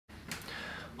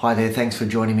Hi there, thanks for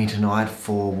joining me tonight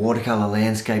for Watercolour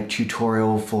Landscape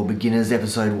Tutorial for Beginners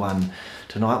Episode 1.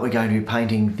 Tonight we're going to be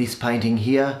painting this painting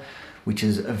here, which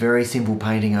is a very simple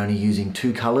painting only using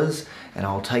 2 colours, and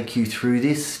I'll take you through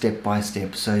this step by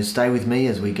step, so stay with me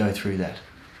as we go through that.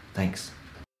 Thanks.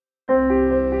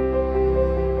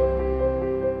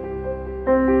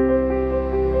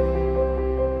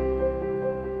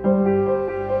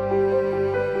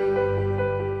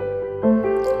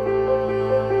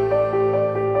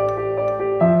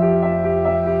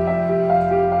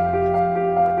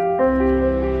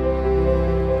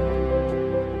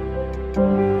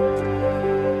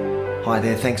 Hi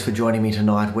there, thanks for joining me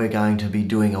tonight. We're going to be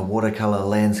doing a watercolour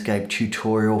landscape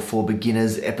tutorial for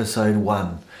beginners episode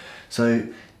 1. So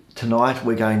tonight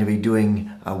we're going to be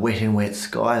doing a wet in wet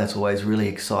sky. That's always really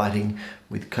exciting,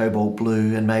 with cobalt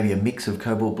blue and maybe a mix of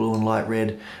cobalt blue and light red.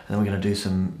 And then we're going to do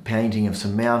some painting of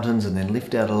some mountains and then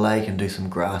lift out a lake and do some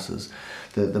grasses.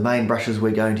 The main brushes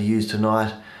we're going to use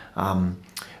tonight are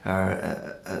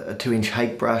a 2-inch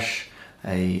hake brush,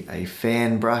 a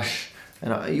fan brush,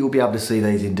 and you'll be able to see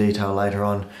these in detail later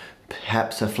on,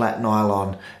 perhaps a flat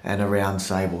nylon and a round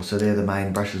sable. So they're the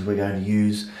main brushes we're going to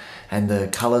use. And the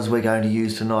colours we're going to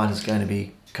use tonight is going to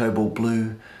be cobalt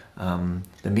blue,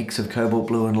 the mix of cobalt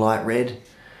blue and light red,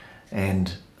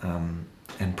 and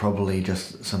probably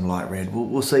just some light red.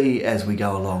 We'll see as we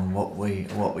go along what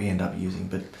we end up using.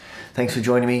 But thanks for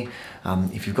joining me.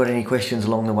 If you've got any questions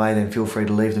along the way, then feel free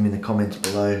to leave them in the comments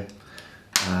below.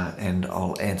 And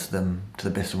I'll answer them to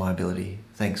the best of my ability.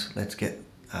 Thanks, let's get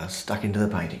stuck into the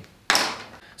painting.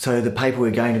 So the paper we're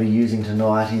going to be using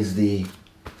tonight is the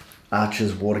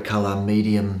Arches Watercolour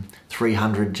Medium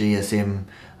 300 GSM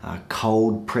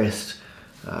cold pressed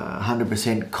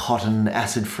 100% cotton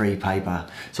acid-free paper.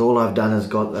 So all I've done is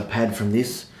got a pad from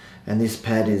this, and this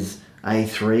pad is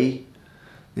A3.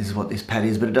 This is what this pad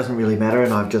is, but it doesn't really matter,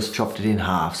 and I've just chopped it in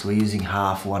half. So we're using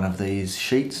half one of these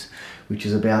sheets, which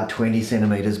is about 20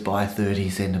 centimetres by 30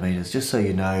 centimetres, just so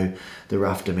you know the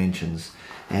rough dimensions.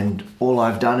 And all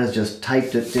I've done is just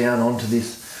taped it down onto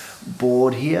this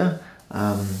board here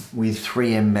with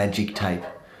 3M magic tape.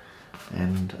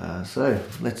 And so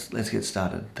let's get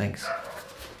started. Thanks.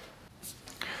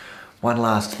 One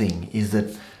last thing is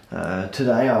that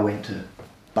today I went to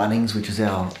Bunnings, which is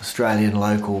our Australian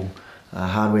local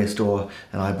hardware store,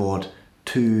 and I bought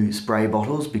 2 spray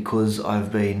bottles because I've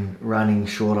been running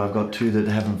short. I've got 2 that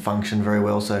haven't functioned very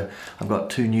well, so I've got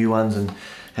 2 new ones, and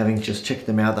having just checked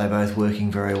them out, they're both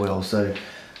working very well. So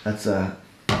that's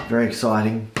very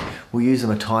exciting. We'll use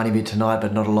them a tiny bit tonight,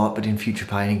 but not a lot, but in future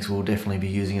paintings we'll definitely be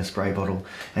using a spray bottle.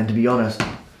 And to be honest,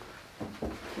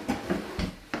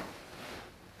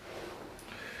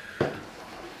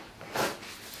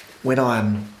 when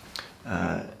I'm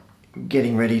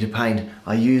getting ready to paint,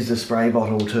 I use the spray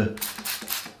bottle to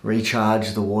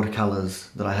recharge the watercolours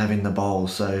that I have in the bowl.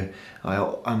 So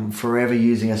I'm forever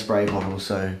using a spray bottle.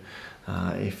 So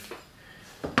if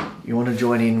you want to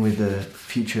join in with the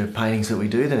future paintings that we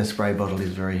do, then a spray bottle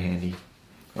is very handy.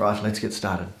 All right, let's get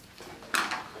started.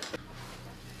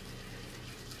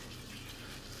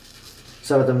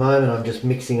 So at the moment I'm just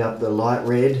mixing up the light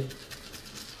red.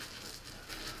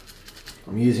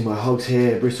 I'm using my hog's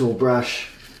hair bristle brush,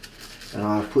 and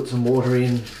I've put some water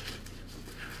in.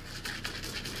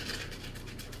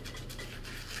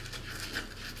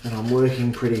 And I'm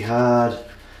working pretty hard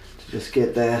to just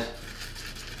get that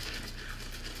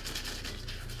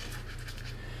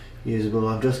usable.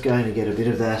 I'm just going to get a bit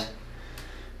of that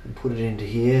and put it into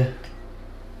here.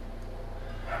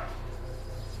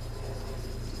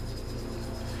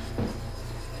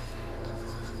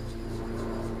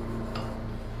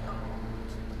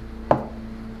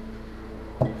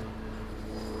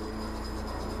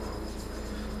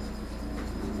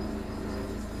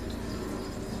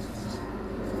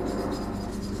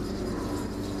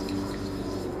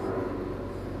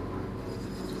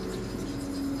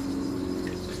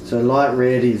 So light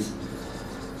red is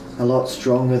a lot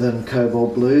stronger than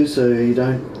cobalt blue, so you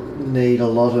don't need a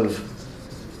lot of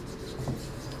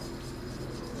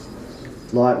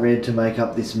light red to make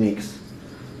up this mix.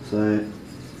 So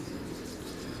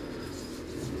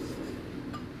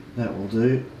that will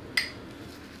do.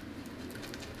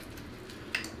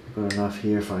 I've got enough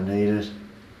here if I need it.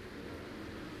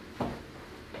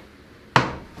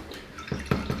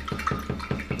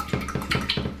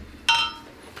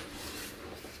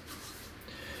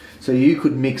 So you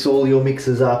could mix all your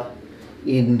mixes up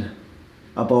in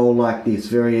a bowl like this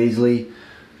very easily,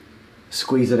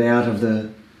 squeeze it out of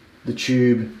the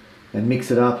tube and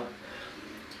mix it up.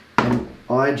 And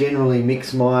I generally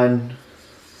mix mine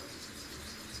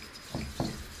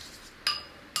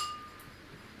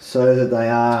so that they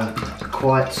are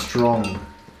quite strong,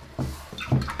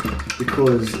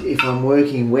 because if I'm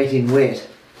working wet in wet,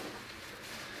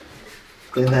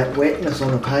 then that wetness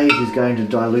on the page is going to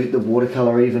dilute the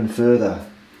watercolour even further.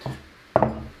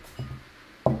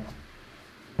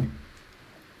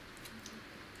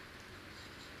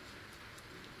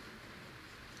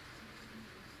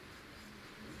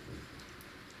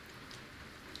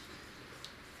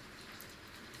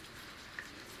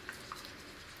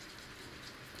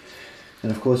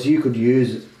 And of course you could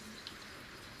use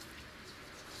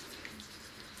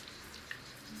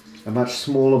a much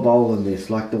smaller bowl than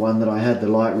this, like the one that I had the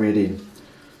light red in.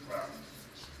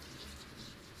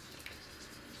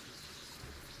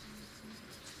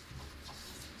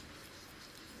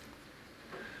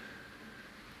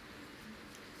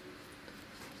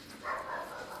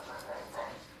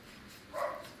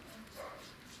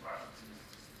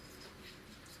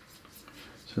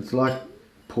 So it's like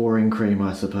pouring cream,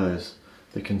 I suppose,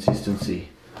 the consistency.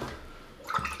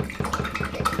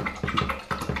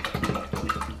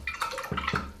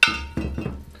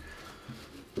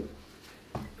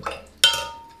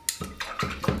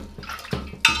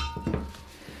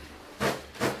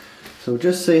 So we'll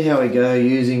just see how we go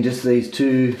using just these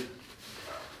two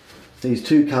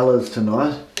colours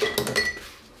tonight.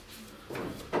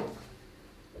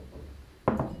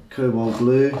 Cobalt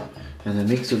blue and a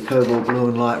mix of cobalt blue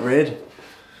and light red.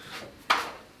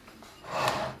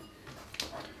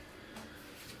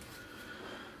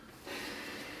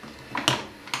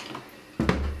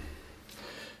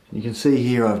 You can see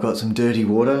here I've got some dirty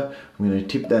water. I'm going to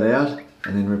tip that out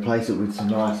and then replace it with some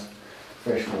nice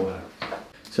fresh water.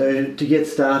 So to get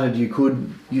started, you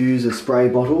could use a spray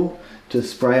bottle to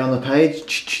spray on the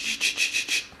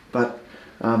page, but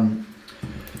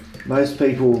most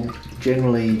people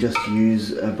generally just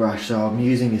use a brush. So I'm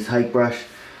using this hake brush.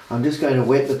 I'm just going to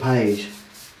wet the page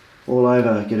all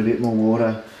over, get a bit more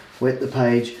water, wet the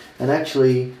page, and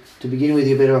actually to begin with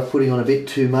you're better off putting on a bit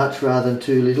too much rather than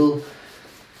too little.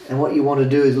 And what you want to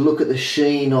do is look at the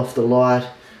sheen off the light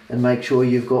and make sure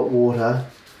you've got water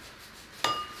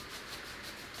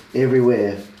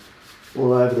everywhere,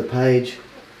 all over the page.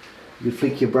 You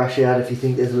flick your brush out if you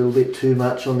think there's a little bit too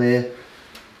much on there,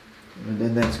 and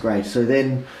then that's great. So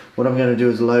then what I'm going to do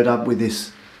is load up with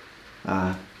this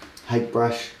hake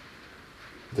brush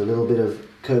with a little bit of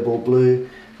cobalt blue,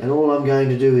 and all I'm going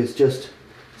to do is just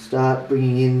start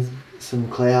bringing in some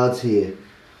clouds here.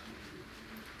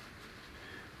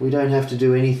 We don't have to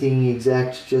do anything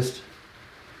exact, just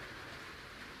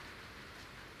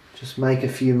make a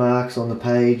few marks on the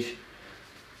page.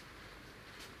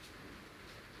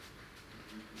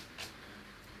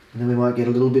 And then we might get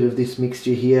a little bit of this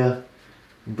mixture here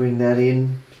and bring that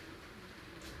in.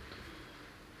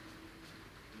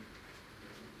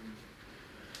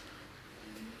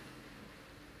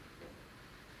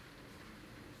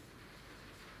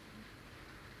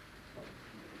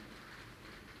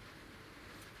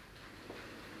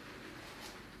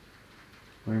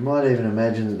 We might even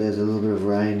imagine that there's a little bit of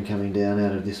rain coming down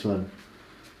out of this one.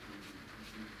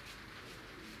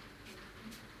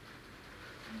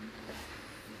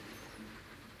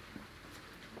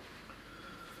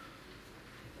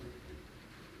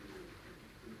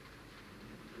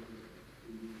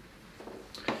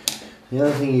 The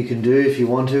other thing you can do if you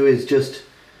want to is just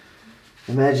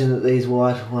imagine that these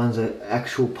white ones are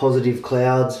actual positive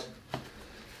clouds.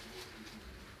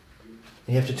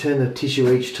 You have to turn the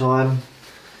tissue each time.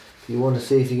 You want to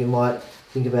see if you might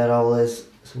think about, oh, there's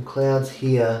some clouds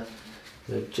here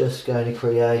that are just going to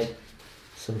create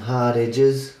some hard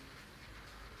edges.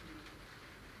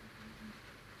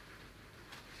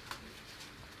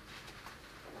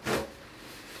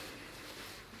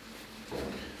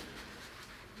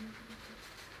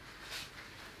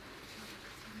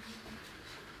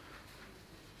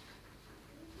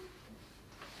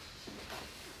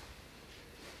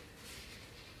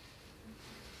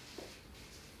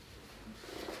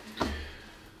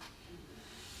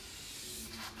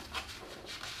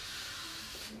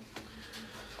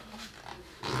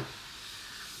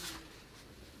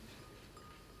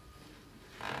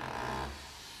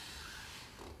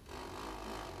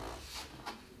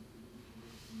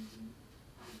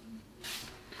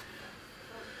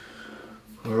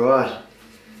 Alright,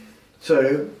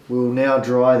 so we'll now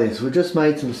dry this. We've just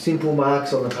made some simple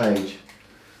marks on the page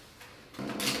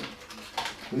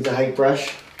with the hake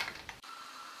brush.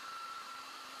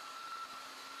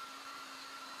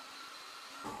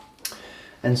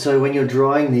 And so when you're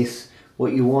drying this,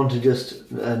 what you want to just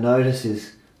notice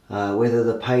is whether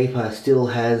the paper still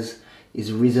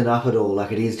is risen up at all,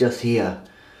 like it is just here.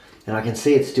 And I can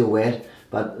see it's still wet,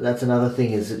 But that's another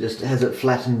thing, is it just hasn't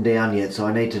flattened down yet, so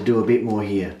I need to do a bit more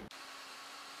here.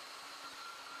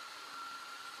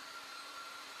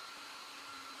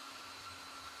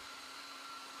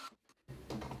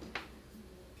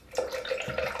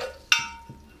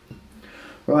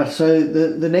 Right, so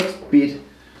the next bit,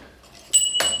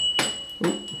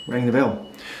 rang the bell.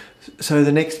 So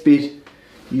the next bit,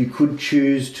 you could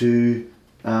choose to,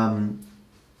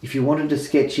 if you wanted to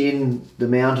sketch in the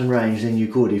mountain range, then you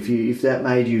could. If that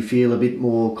made you feel a bit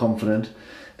more confident,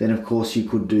 then of course you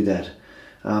could do that.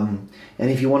 And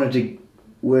if you wanted to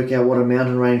work out what a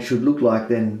mountain range should look like,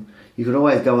 then you could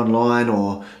always go online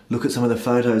or look at some of the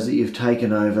photos that you've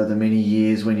taken over the many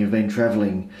years when you've been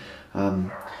travelling.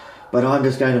 But I'm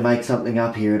just going to make something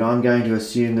up here, and I'm going to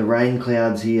assume the rain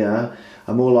clouds here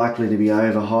are more likely to be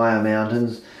over higher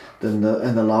mountains than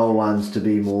the lower ones to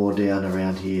be more down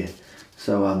around here.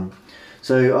 So I'm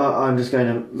just going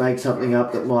to make something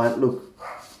up that might look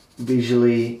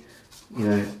visually, you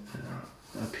know,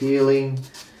 appealing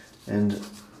and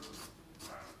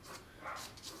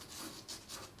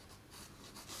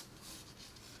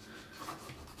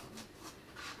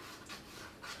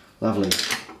lovely.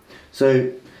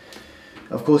 So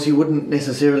of course you wouldn't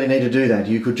necessarily need to do that.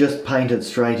 You could just paint it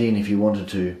straight in if you wanted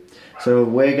to. So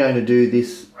we're going to do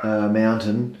this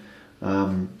mountain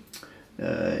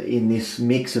in this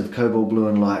mix of cobalt blue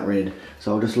and light red.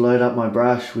 So I'll just load up my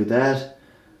brush with that,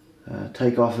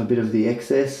 take off a bit of the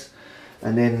excess,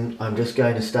 and then I'm just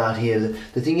going to start here.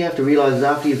 The thing you have to realise is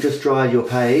after you've just dried your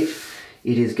page,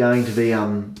 it is going to be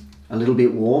a little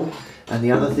bit warm. And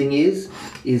the other thing is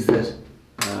that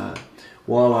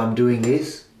while I'm doing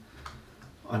this,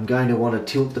 I'm going to want to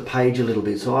tilt the page a little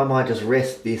bit. So I might just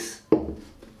rest this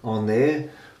on there.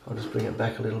 I'll just bring it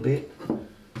back a little bit.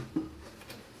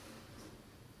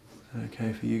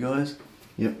 Okay for you guys?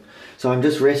 Yep. So I'm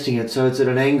just resting it so it's at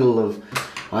an angle of,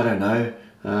 I don't know,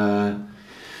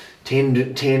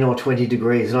 10 or 20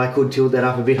 degrees, and I could tilt that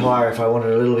up a bit higher if I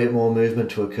wanted a little bit more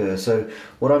movement to occur. So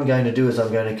what I'm going to do is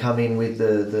I'm going to come in with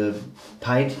the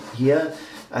paint here,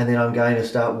 and then I'm going to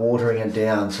start watering it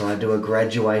down. So I do a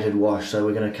graduated wash. So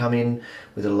we're going to come in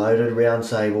with a loaded round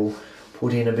sable,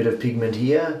 put in a bit of pigment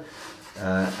here,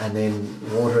 and then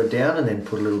water it down, and then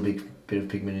put a little bit of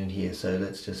pigment in here. So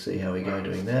let's just see how we go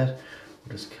doing that.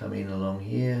 We'll just come in along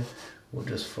here. We'll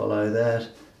just follow that.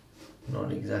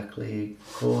 Not exactly,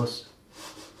 of course.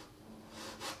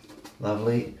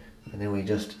 Lovely. And then we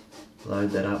just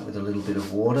load that up with a little bit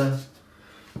of water.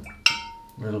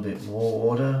 A little bit more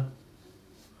water.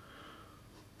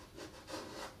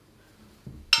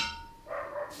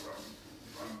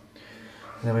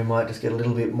 And then we might just get a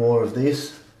little bit more of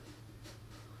this.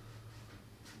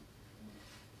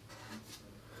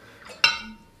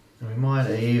 And we might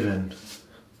even...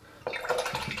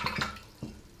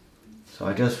 So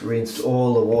I just rinsed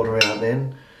all the water out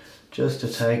then, just to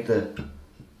take the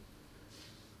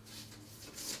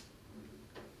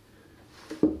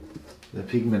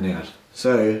pigment out.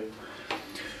 So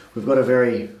we've got a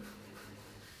very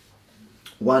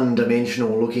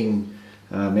one-dimensional looking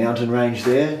mountain range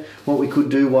there. What we could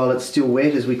do while it's still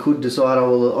wet is we could decide,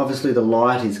 oh well, obviously the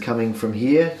light is coming from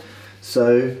here,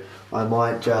 so I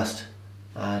might just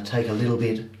take a little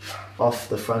bit off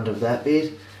the front of that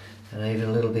bit, and even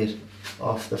a little bit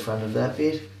off the front of that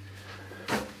bit.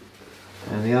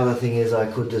 And the other thing is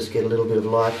I could just get a little bit of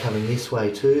light coming this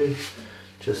way too,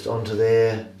 just onto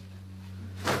there.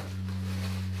 I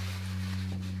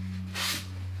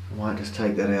might just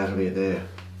take that out a bit there.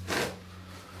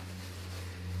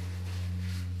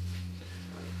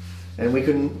 And we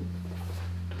can,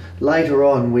 later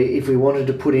on, if we wanted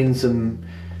to put in some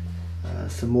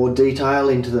more detail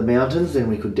into the mountains, then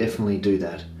we could definitely do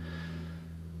that.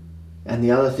 And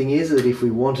the other thing is that if we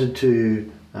wanted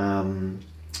to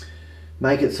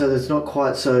make it so that it's not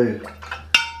quite so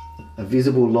a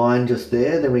visible line just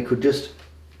there, then we could just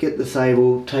get the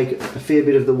sable, take a fair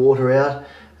bit of the water out,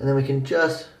 and then we can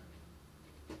just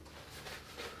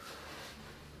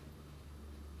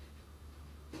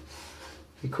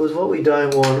because what we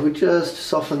don't want, we just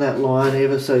soften that line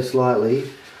ever so slightly.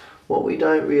 What we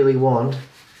don't really want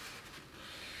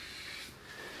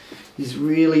is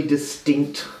really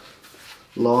distinct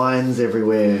lines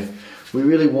everywhere. We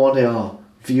really want our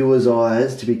viewers'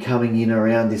 eyes to be coming in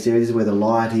around this area. This is where the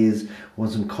light is. We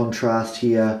want some contrast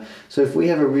here. So if we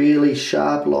have a really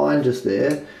sharp line just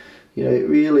there, you know,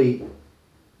 really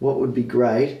what would be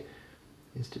great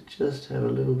is to just have a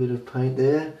little bit of paint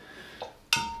there,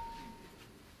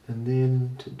 and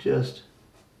then to just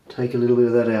take a little bit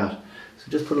of that out. So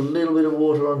just put a little bit of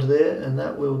water onto there, and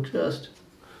that will just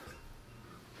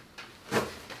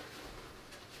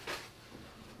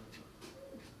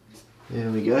There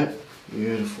we go.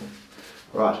 Beautiful.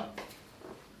 Right.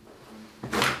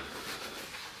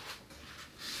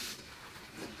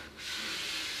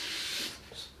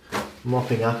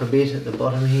 Mopping up a bit at the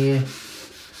bottom here.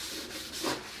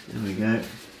 There we go.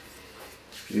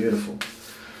 Beautiful.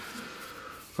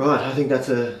 Right, I think that's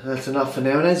enough for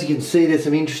now. And as you can see, there's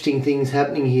some interesting things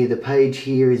happening here. The page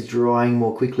here is drying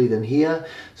more quickly than here,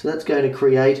 so that's going to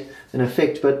create an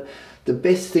effect. But the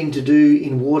best thing to do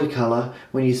in watercolour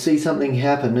when you see something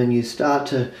happen and you start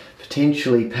to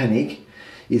potentially panic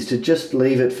is to just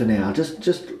leave it for now.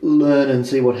 Just learn and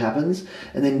see what happens,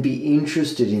 and then be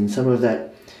interested in some of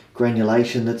that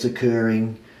granulation that's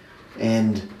occurring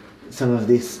and some of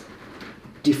this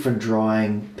different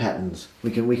drying patterns.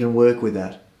 We can work with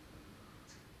that.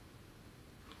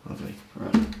 Lovely. All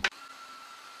right.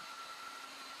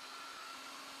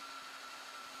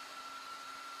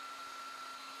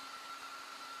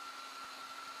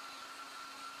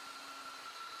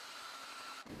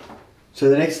 So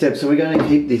the next step, so we're going to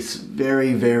keep this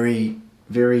very, very,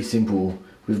 very simple.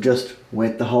 We've just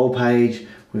wet the whole page.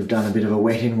 We've done a bit of a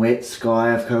wet in wet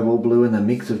sky of cobalt blue and the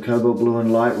mix of cobalt blue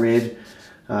and light red.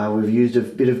 We've used a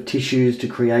bit of tissues to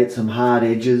create some hard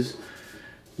edges,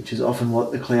 which is often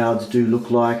what the clouds do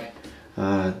look like.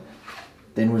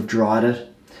 Then we've dried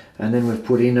it, and then we've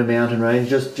put in a mountain range,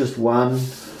 just one.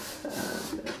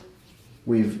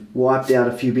 We've wiped out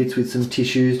a few bits with some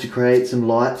tissues to create some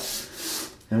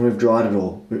lights, and we've dried it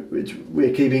all.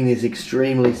 We're keeping this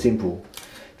extremely simple.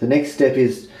 The next step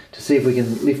is to see if we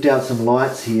can lift out some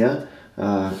lights here.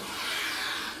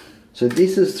 So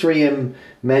this is 3M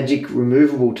Magic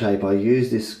removable tape. I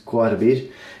use this quite a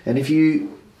bit, and if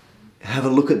you have a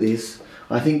look at this,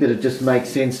 I think that it just makes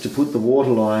sense to put the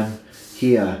waterline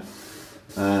here.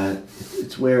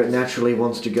 It's where it naturally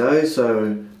wants to go,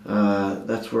 so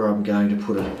that's where I'm going to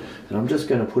put it. And I'm just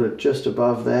going to put it just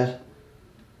above that.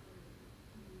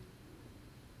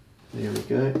 There we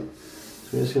go.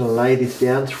 So we're just going to lay this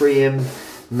down. 3M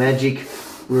Magic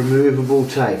removable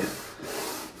tape.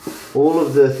 All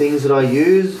of the things that I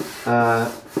use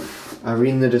are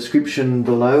in the description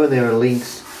below, and there are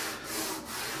links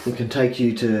that can take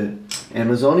you to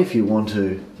Amazon if you want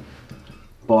to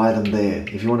buy them there.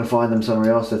 If you want to find them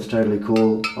somewhere else, that's totally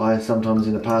cool. I sometimes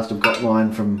in the past have got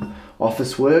mine from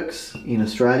Officeworks in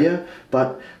Australia,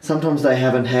 but sometimes they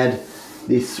haven't had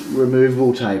this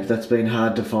removable tape. That's been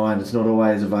hard to find. It's not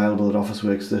always available at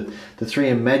Officeworks. The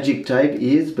 3M Magic tape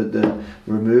is, but the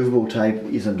removable tape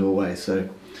isn't always. So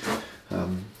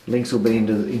links will be in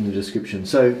the description.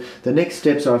 So the next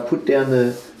steps, I've put down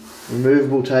the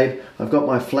removable tape. I've got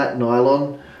my flat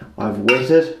nylon. I've wet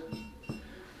it,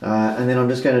 and then I'm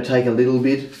just going to take a little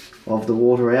bit of the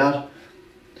water out,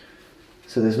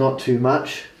 so there's not too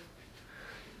much.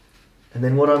 And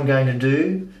then what I'm going to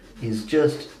do is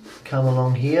just come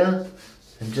along here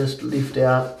and just lift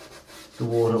out the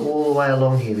water all the way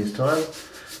along here this time.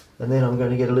 And then I'm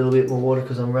going to get a little bit more water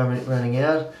because I'm running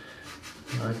out.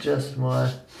 And I just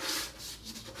might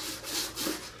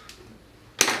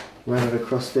run it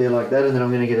across there like that, and then I'm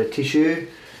going to get a tissue.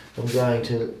 I'm going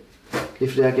to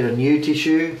lift it out, get a new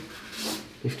tissue,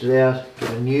 lift it out,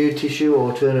 get a new tissue,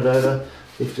 or turn it over,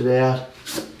 lift it out,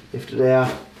 lift it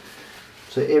out.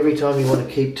 So every time you want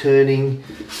to keep turning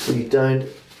so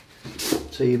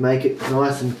you make it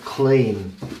nice and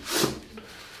clean.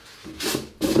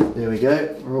 There we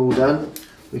go, we're all done.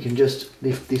 We can just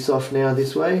lift this off now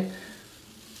this way.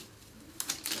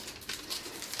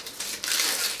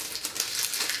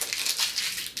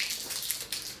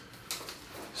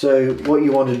 So what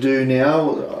you want to do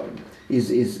now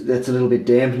is that's a little bit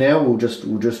damp now. We'll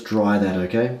just dry that,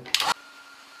 okay?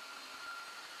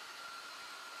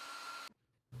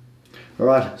 All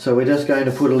right. So we're just going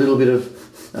to put a little bit of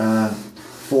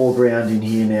foreground in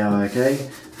here now, okay?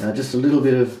 Just a little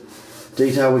bit of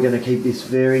detail. We're going to keep this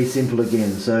very simple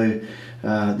again. So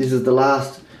this is the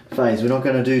last phase. We're not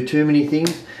going to do too many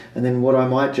things. And then what I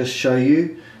might just show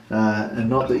you,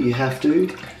 and not that you have to,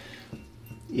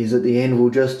 is at the end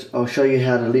I'll show you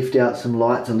how to lift out some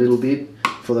lights a little bit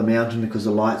for the mountain, because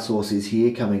the light source is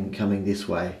here coming this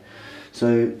way.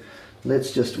 So we're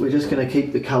just going to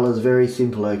keep the colours very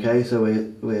simple, okay? So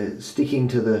we're sticking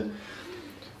to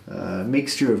the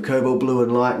mixture of cobalt blue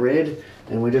and light red,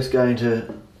 and we're just going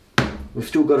to, we've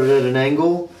still got it at an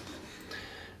angle,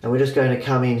 and we're just going to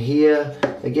come in here.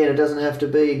 Again, it doesn't have to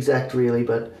be exact really,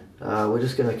 but we're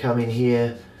just going to come in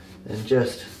here and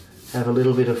just have a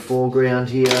little bit of foreground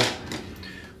here.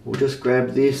 We'll just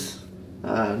grab this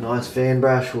nice fan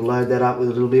brush, we'll load that up with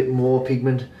a little bit more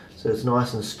pigment so it's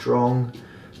nice and strong,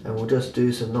 and we'll just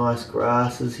do some nice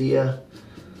grasses here.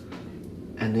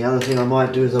 And the other thing I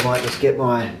might do is I might just get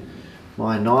my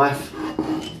my knife,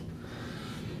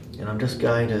 and I'm just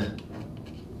going to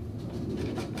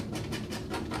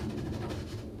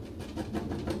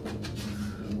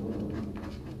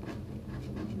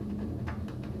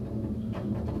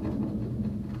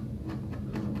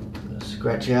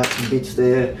scratch out some bits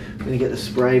there. I'm going to get the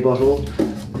spray bottle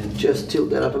and just tilt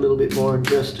that up a little bit more and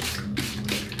just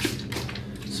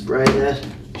spray that,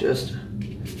 just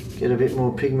get a bit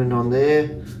more pigment on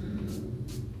there.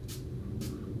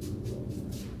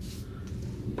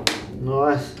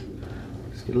 Nice.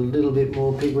 Let's get a little bit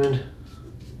more pigment.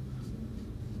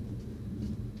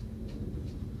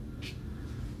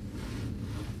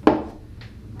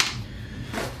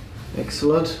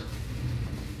 Excellent.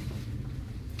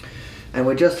 And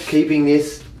we're just keeping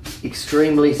this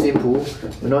extremely simple.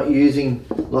 We're not using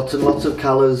lots and lots of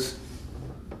colours.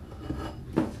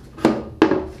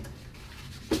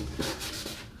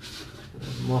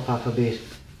 Mop up a bit.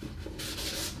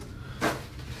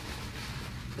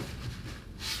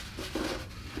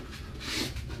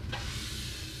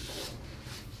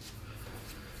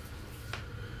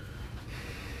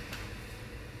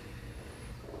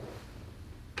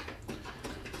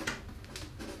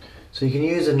 So you can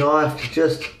use a knife to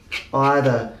just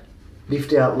either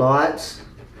lift out lights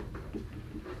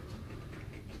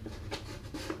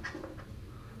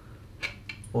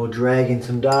or drag in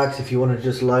some darks. If you want to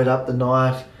just load up the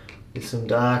knife with some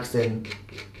darks, then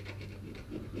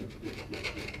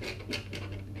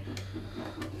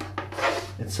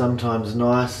it's sometimes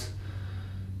nice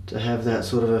to have that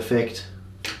sort of effect.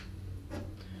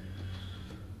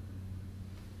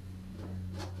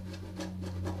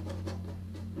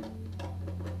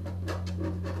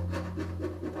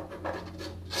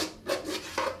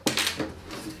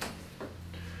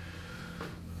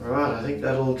 Right, I think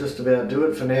that'll just about do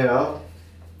it for now.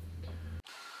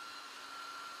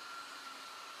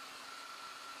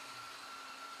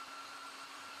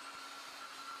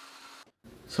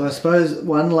 So I suppose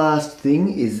one last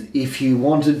thing is, if you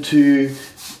wanted to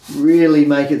really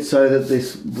make it so that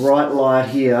this bright light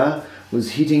here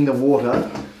was hitting the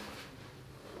water,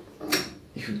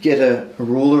 you could get a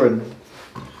ruler, and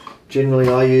generally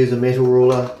I use a metal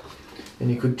ruler, and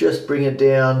you could just bring it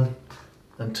down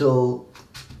until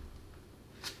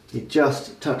it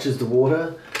just touches the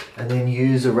water, and then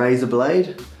use a razor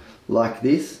blade like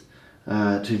this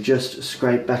to just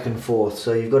scrape back and forth.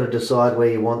 So you've got to decide where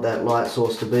you want that light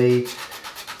source to be,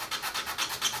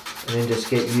 and then just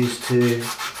get used to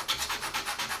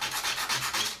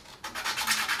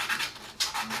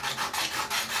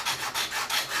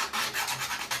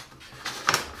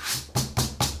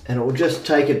and it will just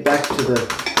take it back to the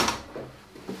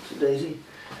Daisy.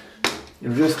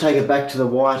 It'll just take it back to the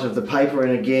white of the paper,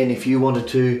 and again, if you wanted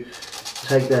to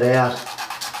take that out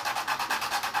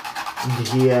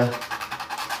into here,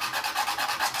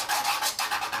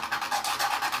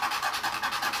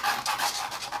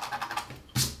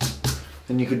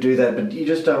 then you could do that, but you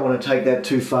just don't want to take that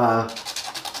too far.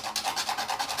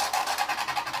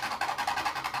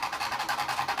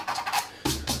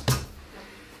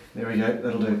 There we go,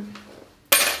 that'll do.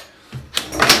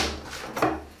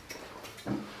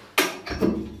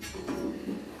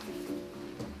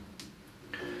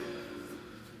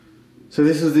 So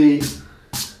this is the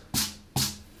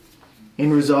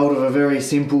end result of a very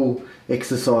simple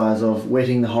exercise of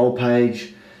wetting the whole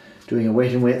page, doing a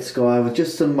wet and wet sky with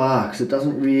just some marks. It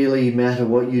doesn't really matter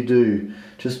what you do,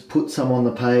 just put some on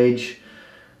the page,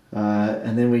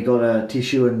 and then we got a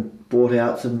tissue and brought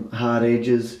out some hard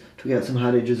edges, took out some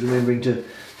hard edges, remembering to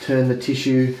turn the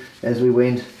tissue as we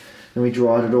went, and we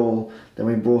dried it all. Then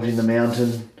we brought in the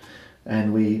mountain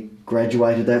and we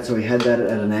graduated that, so we had that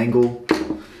at an angle,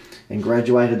 and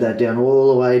graduated that down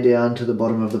all the way down to the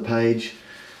bottom of the page,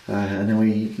 and then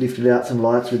we lifted out some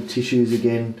lights with tissues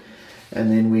again, and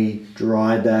then we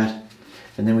dried that,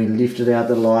 and then we lifted out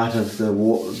the light of the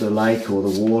lake or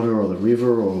the water or the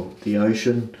river or the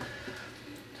ocean,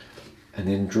 and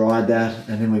then dried that,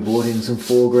 and then we brought in some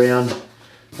foreground,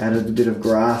 added a bit of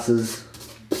grasses,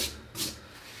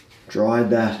 dried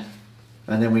that,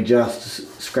 and then we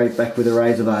just scraped back with a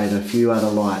razor blade a few other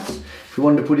lights. If we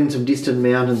wanted to put in some distant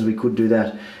mountains, we could do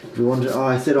that. If we wanted to,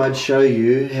 I said I'd show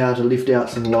you how to lift out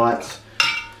some lights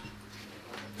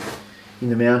in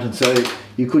the mountain. So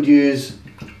you could use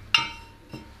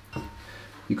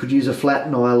a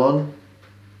flat nylon,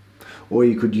 or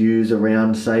you could use a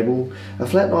round sable. A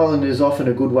flat nylon is often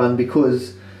a good one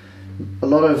because a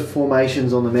lot of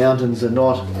formations on the mountains are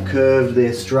not curved,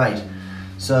 they're straight.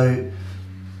 So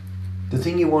the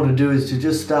thing you want to do is to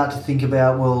just start to think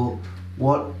about, well,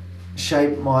 what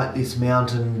shape might this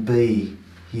mountain be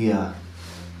here?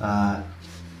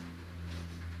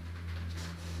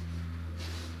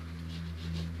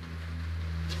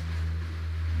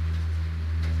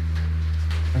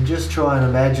 just try and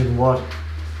imagine what...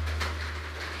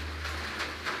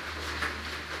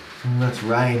 that's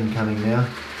rain coming now.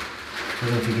 I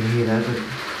don't know if you can hear that, but...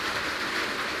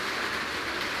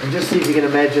 and just see if you can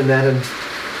imagine that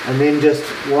and then just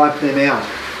wipe them out.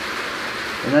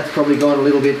 And that's probably gone a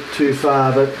little bit too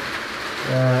far, but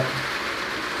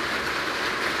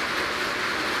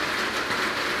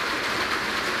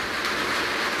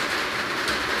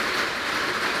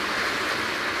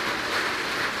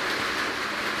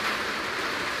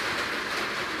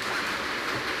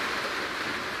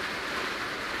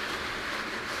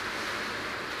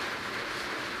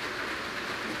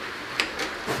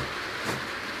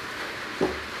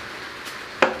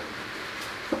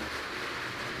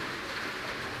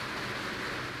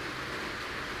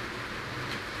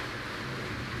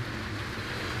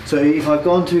so if I've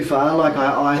gone too far, like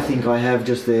I think I have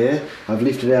just there, I've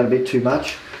lifted out a bit too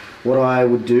much, what I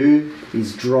would do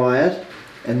is dry it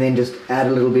and then just add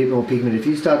a little bit more pigment. If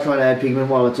you start trying to add pigment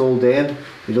while it's all damp,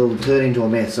 it'll turn into a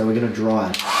mess, so we're going to dry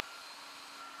it.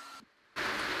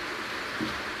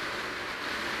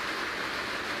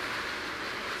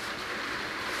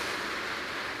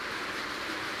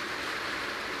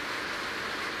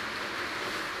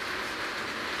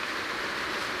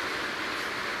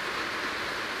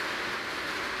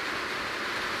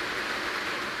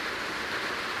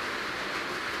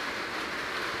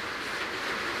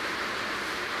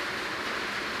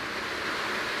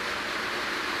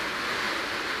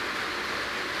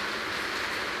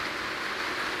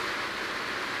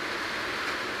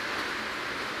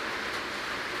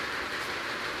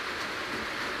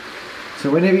 So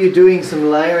whenever you're doing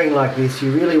some layering like this,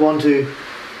 you really want to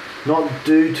not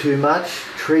do too much,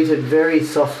 treat it very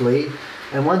softly,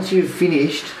 and once you've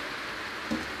finished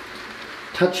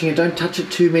touching it, don't touch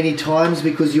it too many times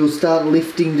because you'll start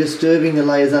lifting, disturbing the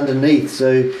layers underneath.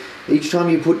 So each time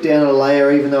you put down a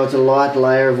layer, even though it's a light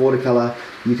layer of watercolour,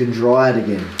 you can dry it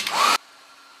again.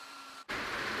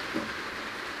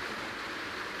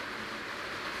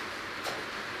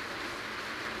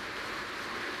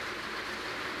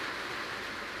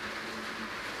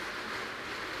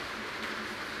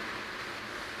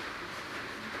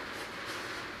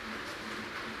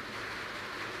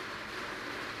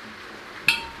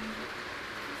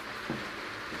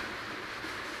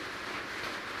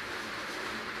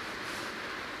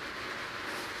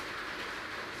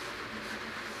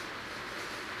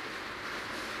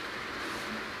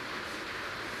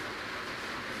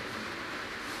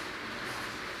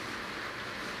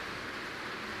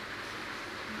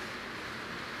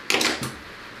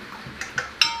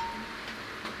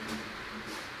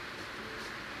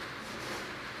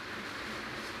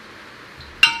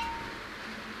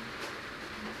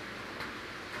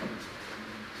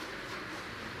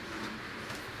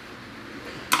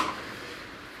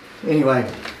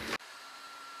 Anyway,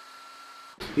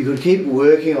 you could keep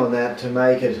working on that to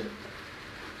make it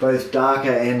both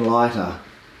darker and lighter.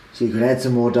 So you could add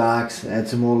some more darks, add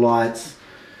some more lights.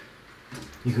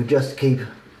 You could just keep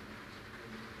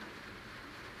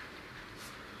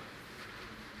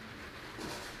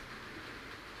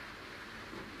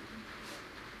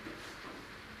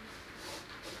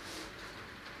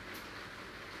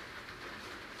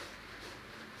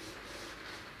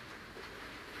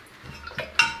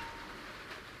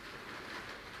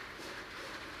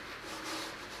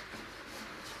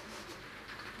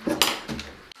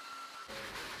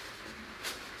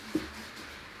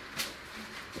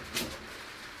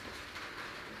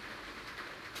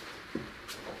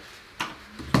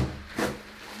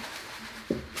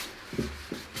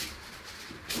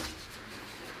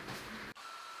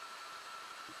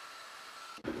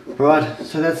Right,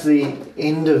 so that's the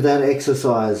end of that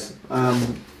exercise.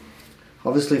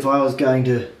 Obviously if I was going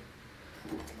to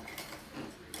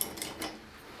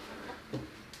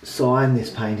sign this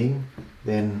painting,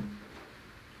 then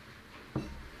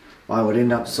I would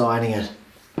end up signing it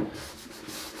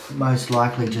most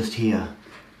likely just here.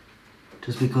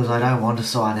 Just because I don't want to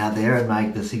sign out there and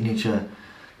make the signature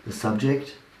the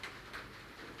subject.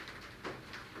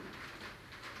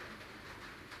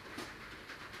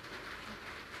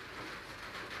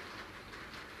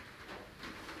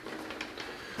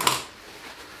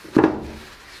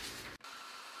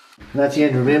 And that's the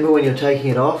end. Remember when you're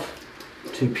taking it off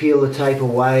to peel the tape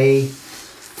away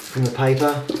from the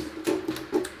paper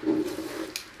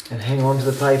and hang on to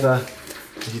the paper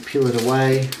as you peel it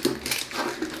away.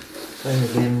 Same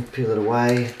again, peel it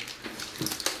away and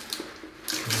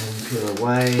then peel it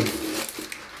away.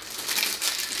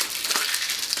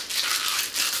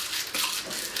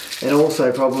 And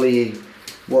also probably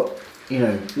what you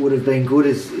know, would have been good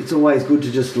is it's always good to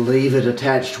just leave it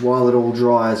attached while it all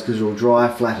dries, because it'll dry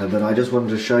flatter. But I just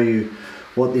wanted to show you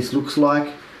what this looks like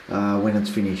when it's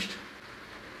finished.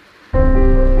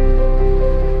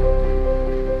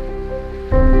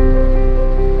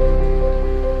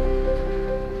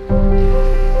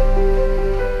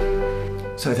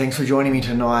 So thanks for joining me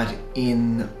tonight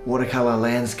in Watercolour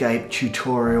Landscape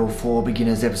Tutorial for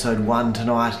Beginners Episode 1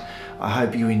 tonight. I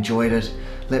hope you enjoyed it.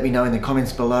 Let me know in the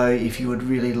comments below if you would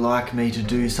really like me to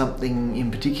do something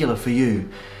in particular for you.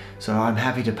 So I'm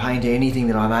happy to paint anything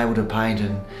that I'm able to paint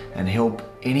and help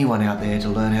anyone out there to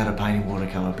learn how to paint in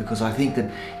watercolour, because I think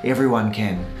that everyone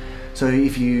can. So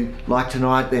if you like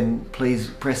tonight, then please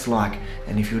press like,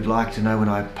 and if you would like to know when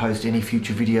I post any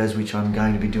future videos, which I'm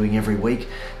going to be doing every week,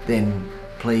 then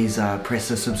please press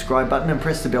the subscribe button and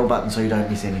press the bell button so you don't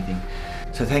miss anything.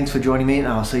 So thanks for joining me, and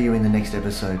I'll see you in the next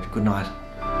episode. Good night.